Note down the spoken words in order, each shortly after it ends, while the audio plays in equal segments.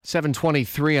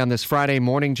7:23 on this Friday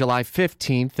morning, July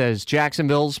 15th, as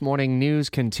Jacksonville's morning news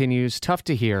continues. Tough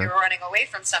to hear. We were running away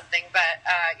from something, but,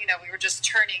 we were just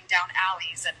turning down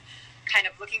alleys and kind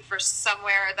of looking for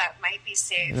somewhere that might be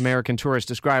safe. An American tourist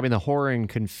describing the horror and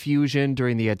confusion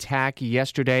during the attack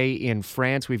yesterday in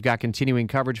France. We've got continuing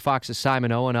coverage. Fox's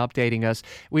Simon Owen updating us.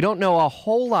 We don't know a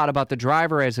whole lot about the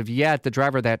driver as of yet, the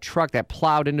driver of that truck that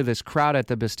plowed into this crowd at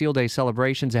the Bastille Day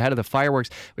celebrations ahead of the fireworks.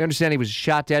 We understand he was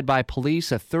shot dead by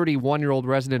police, a 31-year-old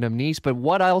resident of Nice. But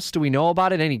what else do we know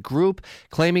about it? Any group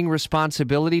claiming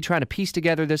responsibility, trying to piece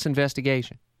together this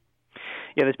investigation?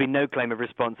 Yeah, there's been no claim of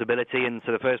responsibility, and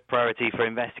so the first priority for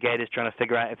investigators trying to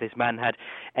figure out if this man had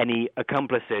any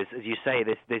accomplices. As you say,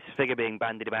 this figure being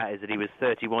bandied about is that he was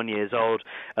 31 years old,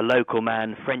 a local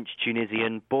man,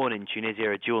 French-Tunisian, born in Tunisia,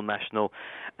 a dual national,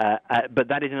 but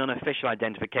that is an unofficial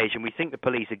identification. We think the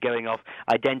police are going off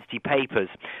identity papers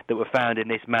that were found in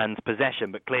this man's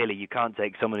possession, but clearly you can't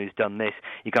take someone who's done this,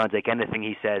 you can't take anything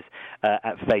he says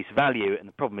at face value, and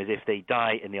the problem is if they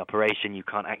die in the operation, you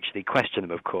can't actually question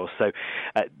them, of course. So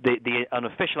the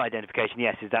unofficial identification,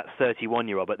 yes, is that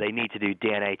 31-year-old, but they need to do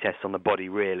DNA tests on the body,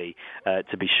 really,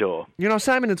 to be sure. You know,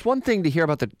 Simon, it's one thing to hear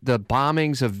about the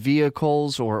bombings of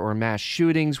vehicles or mass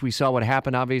shootings. We saw what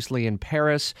happened, obviously, in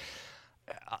Paris.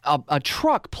 A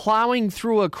truck plowing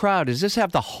through a crowd, does this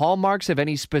have the hallmarks of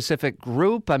any specific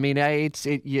group? I mean,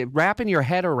 you're wrapping your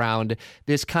head around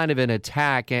this kind of an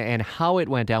attack and how it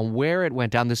went down, where it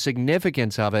went down, the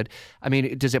significance of it. I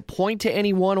mean, does it point to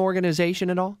any one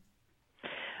organization at all?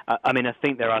 I mean, I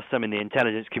think there are some in the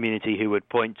intelligence community who would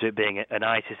point to it being an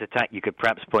ISIS attack. You could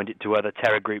perhaps point it to other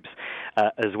terror groups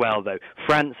as well, though.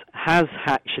 France has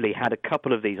actually had a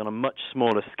couple of these on a much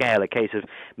smaller scale, a case of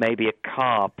maybe a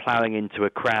car ploughing into a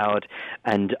crowd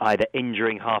and either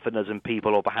injuring half a dozen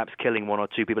people or perhaps killing one or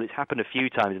two people. It's happened a few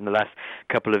times in the last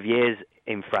couple of years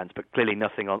in France, but clearly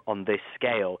nothing on this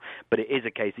scale. But it is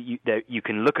a case that you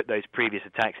can look at those previous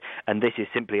attacks, and this is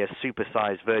simply a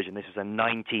supersized version. This was a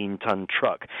 19-ton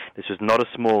truck. This was not a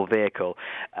small vehicle,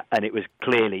 and it was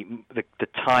clearly, the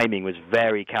timing was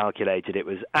very calculated. It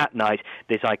was at night,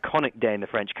 this iconic day in the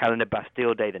French calendar,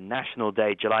 Bastille Day, the national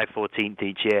day, July 14th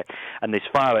each year, and this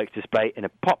fireworks display in a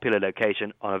popular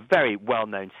location on a very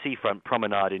well-known seafront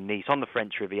promenade in Nice on the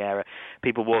French Riviera,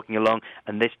 people walking along,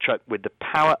 and this truck, with the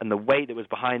power and the weight that was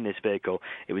behind this vehicle,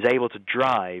 it was able to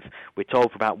drive, we're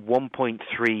told, for about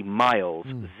 1.3 miles,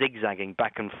 zigzagging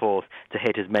back and forth to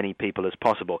hit as many people as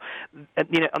possible. And,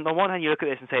 on the one hand, you look at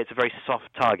this and say it's a very soft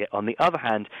target. On the other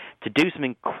hand, to do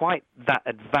something quite that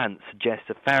advanced suggests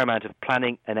a fair amount of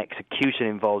planning and execution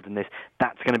involved in this.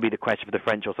 That's going to be the question for the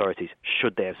French authorities.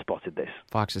 Should they have spotted this?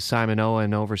 Fox's Simon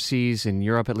Owen. Overseas in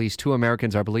Europe, at least 2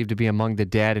 Americans are believed to be among the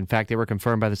dead. In fact, they were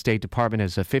confirmed by the State Department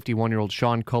as a 51-year-old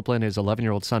Sean Copeland, his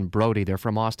 11-year-old son Brody. They're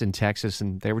from Austin, Texas,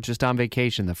 and they were just on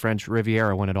vacation, the French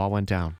Riviera, when it all went down.